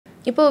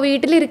ഇപ്പോൾ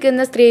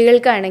വീട്ടിലിരിക്കുന്ന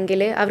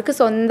സ്ത്രീകൾക്കാണെങ്കിൽ അവർക്ക്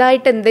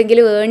സ്വന്തമായിട്ട്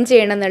എന്തെങ്കിലും ഏൺ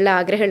ചെയ്യണം എന്നുള്ള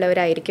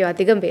ആഗ്രഹമുള്ളവരായിരിക്കും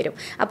അധികം പേരും.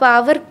 അപ്പോൾ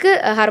അവർക്ക്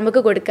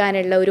ഹർമ്മക്ക്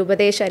കൊടുക്കാനുള്ള ഒരു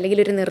ഉപദേശം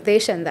അല്ലെങ്കിൽ ഒരു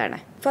നിർദ്ദേശം എന്താണ്?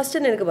 ഫസ്റ്റ്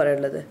തന്നെ എനിക്ക്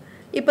പറയാനുള്ളത്,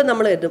 ഇപ്പം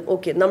നമ്മൾ കരുതും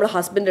ഓക്കെ നമ്മുടെ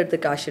ഹസ്ബൻഡിൻ്റെ അടുത്ത്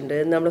കാശുണ്ട്,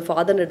 നമ്മുടെ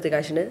ഫാദറിൻ്റെ അടുത്ത്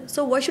കാശുണ്ട്, so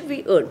why should we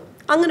earn?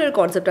 അങ്ങനെ ഒരു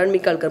കോൺസെപ്റ്റാണ്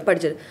മിക്ക ആൾക്കാർ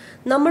പഠിച്ചത്.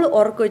 നമ്മൾ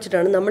ഉറക്കം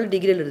വെച്ചിട്ടാണ് നമ്മൾ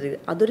ഡിഗ്രിയിൽ എടുത്തത്.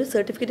 അതൊരു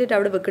സർട്ടിഫിക്കറ്റ്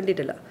അവിടെ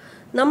വെക്കേണ്ടിയിട്ടില്ല.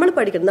 നമ്മൾ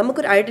പഠിക്കണം,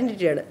 നമുക്കൊരു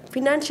ഐഡൻറ്റിറ്റിയാണ്.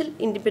 ഫിനാൻഷ്യൽ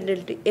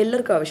ഇൻഡിപെൻഡൻറ്റി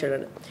എല്ലാവർക്കും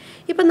ആവശ്യമാണ്.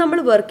 ഇപ്പം നമ്മൾ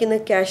വർക്ക്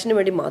ചെയ്യുന്ന ക്യാഷിന്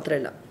വേണ്ടി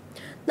മാത്രമല്ല.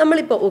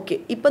 നമ്മളിപ്പോൾ ഓക്കെ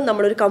ഇപ്പം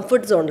നമ്മളൊരു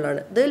comfort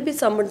സോണിലാണ്. There will be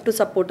someone to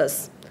support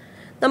us.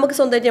 നമുക്ക്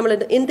സ്വന്തമായിട്ട് നമ്മൾ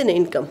എന്തിന്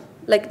ഇൻകം,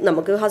 ലൈക്ക്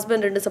നമുക്ക്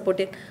ഹസ്ബൻഡ് ഉണ്ട് സപ്പോർട്ട്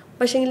ചെയ്യാൻ.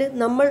 പക്ഷേങ്കിൽ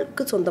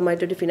നമ്മൾക്ക്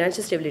സ്വന്തമായിട്ടൊരു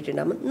ഫിനാൻഷ്യൽ സ്റ്റെബിലിറ്റി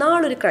ഉണ്ടാകുമ്പോൾ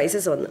നാളൊരു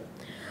ക്രൈസിസ് വന്ന്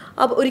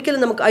അപ്പോൾ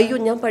ഒരിക്കലും നമുക്ക് അയ്യോ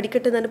ഞാൻ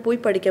പഠിക്കട്ടെ എന്ന് തന്നെ പോയി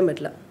പഠിക്കാൻ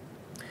പറ്റില്ല.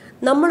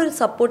 നമ്മളൊരു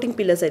സപ്പോർട്ടിങ്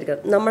പില്ലേഴ്സ്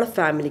ആയിരിക്കണം നമ്മളെ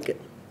ഫാമിലിക്ക്.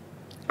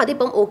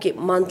 അതിപ്പം ഓക്കെ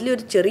മന്ത്ലി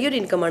ഒരു ചെറിയൊരു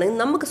ഇൻകം ആണെങ്കിൽ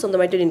നമുക്ക്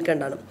സ്വന്തമായിട്ടൊരു ഇൻകം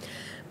ഉണ്ടാകണം.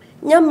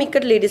 ഞാൻ മിക്ക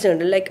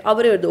ലേഡീസിനുണ്ട് ലൈക്ക്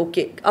അവർ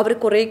ഓക്കെ അവർ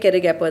കുറേ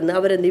കരിയർ ഗ്യാപ്പ് വന്ന്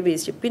അവരെന്തെങ്കിലും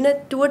വേസ്റ്റ്. പിന്നെ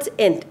ടുവേർഡ്സ്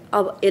എൻഡ്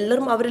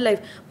എല്ലാവരും അവരുടെ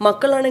ലൈഫ്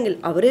മക്കളാണെങ്കിൽ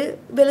അവർ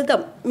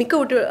വലുതാം.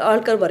 മിക്ക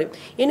ആൾക്കാർ പറയും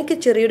എനിക്ക്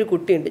ചെറിയൊരു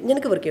കുട്ടിയുണ്ട്,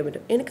 എനിക്ക് വർക്ക് ചെയ്യാൻ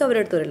പറ്റും. എനിക്ക്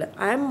അവരുടെ അടുത്ത് വരില്ല.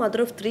 I am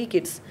mother of 3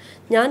 kids.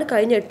 ഞാൻ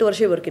കഴിഞ്ഞ 8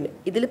 വർഷമേ വർക്കിന്.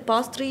 ഇതിൽ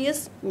പാസ്റ്റ് 3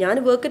 years ഞാൻ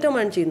വർക്ക് അറ്റ്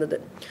ഹോമാണ് ചെയ്യുന്നത്.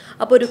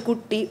 അപ്പോൾ ഒരു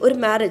കുട്ടി, ഒരു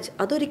മാരേജ്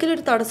അതൊരിക്കലും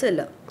ഒരു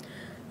തടസ്സമല്ല.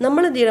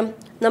 നമ്മളെന്ത് ചെയ്യണം,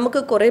 നമുക്ക്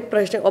കുറേ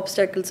പ്രശ്നം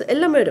ഒബ്സ്റ്റാക്കിൾസ്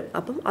എല്ലാം വരും.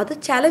 അപ്പം അത്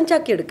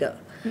ചാലഞ്ചാക്കി എടുക്കുക.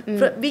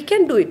 We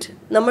can do it.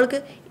 നമ്മൾക്ക്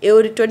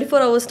ഒരു 24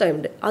 hours ടൈം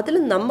ഉണ്ട്. അതിൽ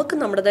നമുക്ക്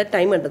നമ്മുടേതായ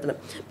ടൈം കണ്ടെത്തണം.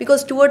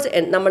 ബിക്കോസ് ടുവേർഡ്സ്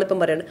എൻഡ് നമ്മളിപ്പം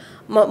പറയണം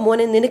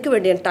മോനെ നിനക്ക്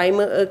വേണ്ടി ഞാൻ ടൈം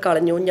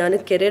കളഞ്ഞു, ഞാൻ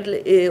കരിയറിൽ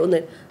ഒന്ന്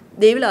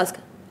ദേ വിൽ ആസ്ക്.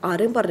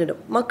 ആരെയും പറഞ്ഞിടും.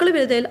 മക്കൾ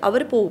വലുതായാൽ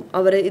അവർ പോകും,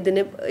 അവർ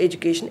ഇതിന്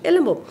എഡ്യൂക്കേഷൻ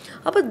എല്ലാം പോകും.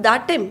 അപ്പോൾ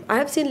that time I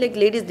have seen like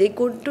ladies they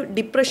go to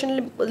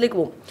ഡിപ്രഷനിലേക്ക്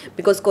പോകും.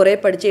 ബിക്കോസ് കുറേ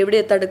പഠിച്ച് എവിടെ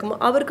എത്തടുക്കുമ്പോൾ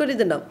അവർക്കൊരു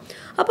ഇതുണ്ടാവും.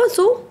 അപ്പോൾ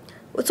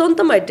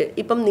സ്വന്തമായിട്ട്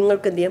ഇപ്പം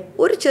നിങ്ങൾക്ക് എന്ത് ചെയ്യാം,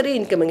 ഒരു ചെറിയ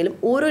ഇൻകമെങ്കിലും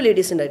ഓരോ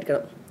ലേഡീസ്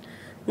ഉണ്ടായിരിക്കണം.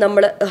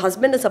 നമ്മൾ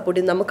ഹസ്ബൻഡിനെ സപ്പോർട്ട്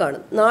ചെയ്ത് നമുക്കാണ്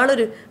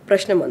നാളൊരു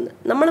പ്രശ്നം വന്ന്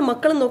നമ്മളെ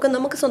മക്കളെ നോക്കാൻ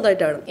നമുക്ക്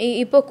സ്വന്തമായിട്ടാണ്.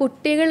 ഇപ്പോൾ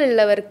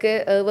കുട്ടികളുള്ളവർക്ക്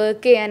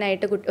വർക്ക്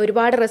ചെയ്യാനായിട്ട്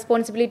ഒരുപാട്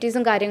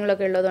റെസ്പോൺസിബിലിറ്റീസും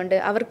കാര്യങ്ങളൊക്കെ ഉള്ളതുകൊണ്ട്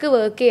അവർക്ക്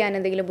വർക്ക് ചെയ്യാൻ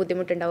എന്തെങ്കിലും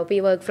ബുദ്ധിമുട്ടുണ്ടാവും ഇപ്പോൾ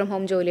ഈ വർക്ക് ഫ്രം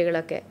ഹോം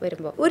ജോലികളൊക്കെ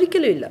വരുമ്പോൾ?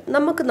 ഒരിക്കലും ഇല്ല,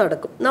 നമുക്ക്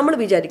നടക്കും. നമ്മൾ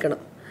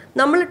വിചാരിക്കണം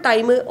നമ്മൾ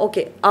ടൈം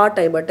ഓക്കെ ആ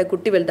ടൈം ആട്ടെ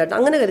കുട്ടി വലുതാട്ടെ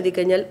അങ്ങനെ കരുതി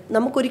കഴിഞ്ഞാൽ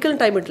നമുക്കൊരിക്കലും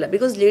ടൈം കിട്ടില്ല.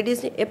 ബിക്കോസ്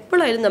ലേഡീസിന്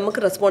എപ്പോഴായാലും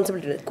നമുക്ക്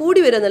റെസ്പോൺസിബിലിറ്റി ഉണ്ട്,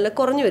 കൂടി വരിക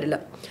കുറഞ്ഞു വരില്ല.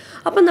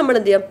 അപ്പം നമ്മൾ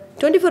എന്ത് ചെയ്യാം,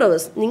 24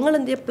 hours നിങ്ങൾ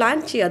എന്ത് ചെയ്യുക, പ്ലാൻ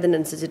ചെയ്യുക.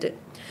 അതിനനുസരിച്ചിട്ട്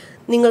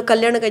നിങ്ങൾ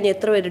കല്യാണം കഴിഞ്ഞ്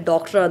എത്ര പേര്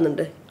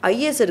ഡോക്ടറാകുന്നുണ്ട്,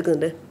 IAS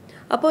എടുക്കുന്നുണ്ട്.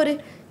 അപ്പോൾ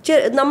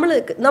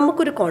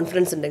നമുക്കൊരു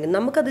കോൺഫിഡൻസ് ഉണ്ടെങ്കിൽ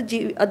നമുക്കത്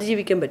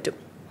അതിജീവിക്കാൻ പറ്റും.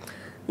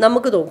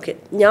 നമുക്ക് നോക്കിയാൽ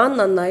ഞാൻ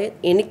നന്നായി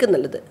എനിക്ക്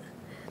നല്ലത്,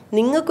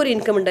 നിങ്ങൾക്കൊരു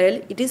ഇൻകം ഉണ്ടായാൽ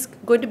it is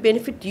going to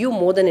benefit you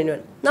more than anyone.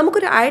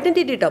 നമുക്കൊരു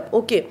ഐഡൻറ്റിറ്റി ഇട്ടാം.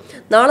 ഓക്കെ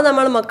നാളെ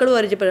നമ്മൾ മക്കൾ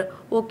പരിചയപ്പെടാം.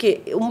 ഓക്കെ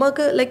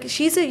ഉമ്മക്ക് ലൈക്ക്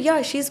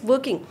ഷീസ്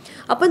വർക്കിംഗ്.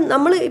 അപ്പം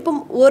നമ്മൾ ഇപ്പം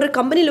ഒരു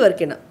കമ്പനിയിൽ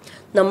വർക്ക് ചെയ്യണം.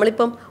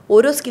 നമ്മളിപ്പം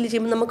ഓരോ സ്കിൽ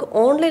ചെയ്യുമ്പോൾ നമുക്ക്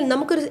ഓൺലൈൻ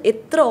നമുക്കൊരു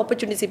എത്ര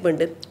ഓപ്പർച്യൂണിറ്റീസ് ഇപ്പോൾ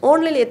ഉണ്ട്.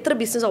 ഓൺലൈനിൽ എത്ര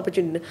ബിസിനസ്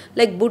ഓപ്പർച്യൂണിറ്റി ഉണ്ട്,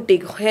 ലൈക്ക്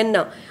ബുട്ടീക്ക്, ഹെന്ന,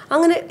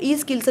 അങ്ങനെ ഈ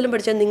സ്കിൽസ് എല്ലാം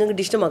പഠിച്ചാൽ നിങ്ങൾക്ക്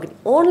ഡിജിറ്റൽ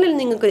മാർക്കറ്റിംഗ് ഓൺലൈനിൽ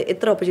നിങ്ങൾക്ക്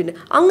എത്ര ഓപ്പർച്യൂണിറ്റി.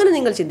 അങ്ങനെ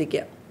നിങ്ങൾ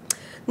ചിന്തിക്കുക.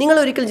 നിങ്ങൾ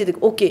ഒരിക്കലും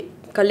ചിന്തിക്കും ഓക്കെ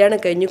കല്യാണം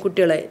കഴിഞ്ഞ്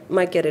കുട്ടികളായി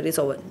my career is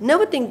over.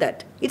 Never think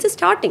that. It's A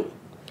starting.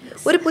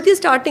 ഒരു പുതിയ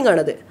സ്റ്റാർട്ടിംഗ്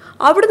ആണത്.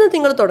 അവിടെ നിന്ന്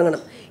നിങ്ങൾ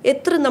തുടങ്ങണം.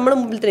 എത്ര നമ്മുടെ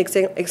മുമ്പിൽ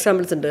തന്നെ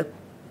എക്സാമ്പിൾസ് ഉണ്ട്.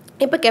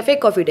 ഇപ്പോൾ cafe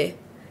coffee day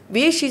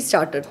way she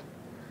started,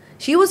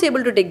 she was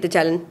able to take the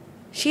challenge,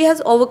 she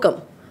has overcome.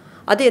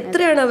 അത്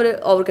എത്രയാണ് അവർ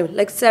ഓവർകം,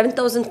 ലൈക്ക്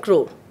 7,000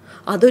 crore.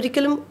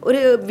 അതൊരിക്കലും ഒരു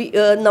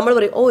നമ്മൾ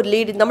പറയും ഓ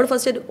ലേഡി, നമ്മൾ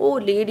first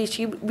lady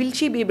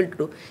she be able to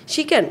do,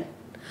 she can.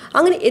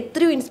 അങ്ങനെ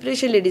എത്രയോ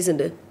ഇൻസ്പിറേഷൻ ലേഡീസ്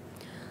ഉണ്ട്.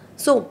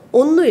 സോ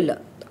ഒന്നുമില്ല,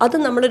 അത്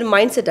നമ്മളൊരു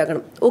മൈൻഡ് സെറ്റ്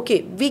ആക്കണം. Okay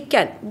we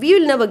can, we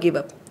will never give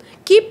up,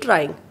 keep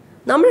trying.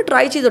 നമ്മൾ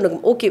ട്രൈ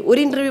ചെയ്തുകൊണ്ടിരിക്കും. ഓക്കെ ഒരു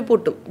ഇൻ്റർവ്യൂ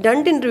പൊട്ടും,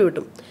 2 ഇൻ്റർവ്യൂ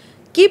കിട്ടും.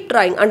 Keep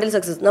trying until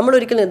success. നമ്മൾ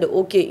ഒരിക്കലും ഉണ്ട്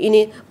ഓക്കെ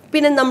ഇനി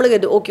പിന്നെ നമ്മൾ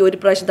കരുതും ഓക്കെ ഒരു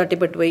പ്രാവശ്യം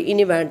തട്ടിപ്പെട്ട് പോയി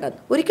ഇനി വേണ്ട,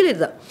 ഒരിക്കലും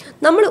ഇരുതാം.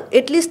 നമ്മൾ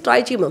അറ്റ്ലീസ്റ്റ് ട്രൈ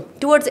ചെയ്യുമ്പോൾ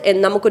ടുവേർഡ്സ്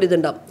നമുക്കൊരു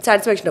ഇതുണ്ടാവും,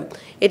 സാറ്റിസ്ഫാക്ഷൻ ഉണ്ടാവും.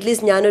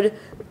 അറ്റ്ലീസ്റ്റ് ഞാനൊരു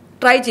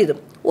ട്രൈ ചെയ്തു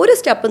ഒരു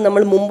സ്റ്റെപ്പ്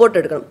നമ്മൾ മുമ്പോട്ട്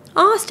എടുക്കണം.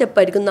 ആ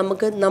സ്റ്റെപ്പായിരിക്കും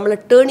നമുക്ക് നമ്മളെ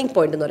ടേണിംഗ്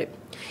പോയിന്റ് എന്ന് പറയും.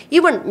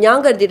 ഈവൺ ഞാൻ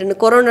കരുതിയിട്ടുണ്ട്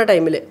കൊറോണ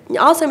ടൈമിൽ,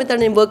 ആ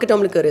സമയത്താണ് ഞാൻ വർക്ക്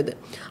ടൗണിൽ കയറിയത്.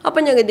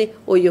 അപ്പം ഞാൻ കരുതി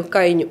ഒയ്യോ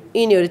കഴിഞ്ഞു,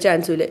 ഇനി ഒരു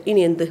ചാൻസും ഇല്ല,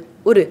 ഇനി എന്ത്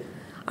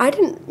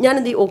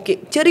ഞാനെന്ത് ഓക്കെ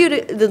ചെറിയൊരു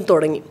ഇത്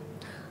തുടങ്ങി.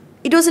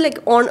 It was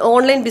like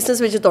online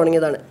business വെച്ച്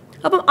തുടങ്ങിയതാണ്.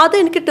 അപ്പം അത്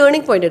എനിക്ക്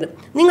ടേണിംഗ് പോയിന്റ് ആണ്.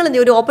 നിങ്ങളെന്ത്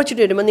ഒരു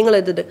ഓപ്പർച്യൂണിറ്റി വരുമ്പോൾ നിങ്ങൾ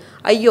എന്തിട്ട്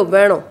അയ്യോ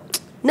വേണോ,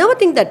 never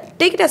think that,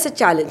 take it as A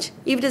challenge.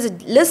 If it is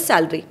A less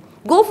salary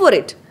go for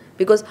it.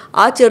 Because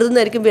ആ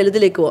ചെറുതെന്നായിരിക്കും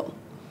വലുതിലേക്ക് പോവാം.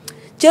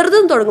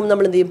 ചെറുതെന്ന് തുടങ്ങുമ്പോൾ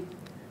നമ്മൾ എന്ത് ചെയ്യും,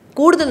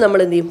 കൂടുതൽ നമ്മൾ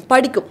എന്ത് ചെയ്യും,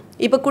 പഠിക്കും.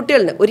 ഇപ്പോൾ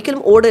കുട്ടികളിന്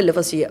ഒരിക്കലും ഓടുകയല്ല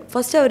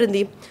ഫസ്റ്റ് അവരെന്ത്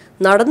ചെയ്യും,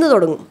 നടന്നു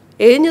തുടങ്ങും,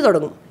 എഴുഞ്ഞു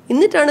തുടങ്ങും,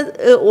 എന്നിട്ടാണ്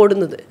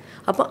ഓടുന്നത്.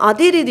 അപ്പം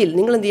അതേ രീതിയിൽ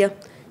നിങ്ങൾ എന്ത്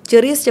ചെയ്യുക,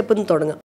 ചെറിയ സ്റ്റെപ്പിൽ നിന്ന് തുടങ്ങുക.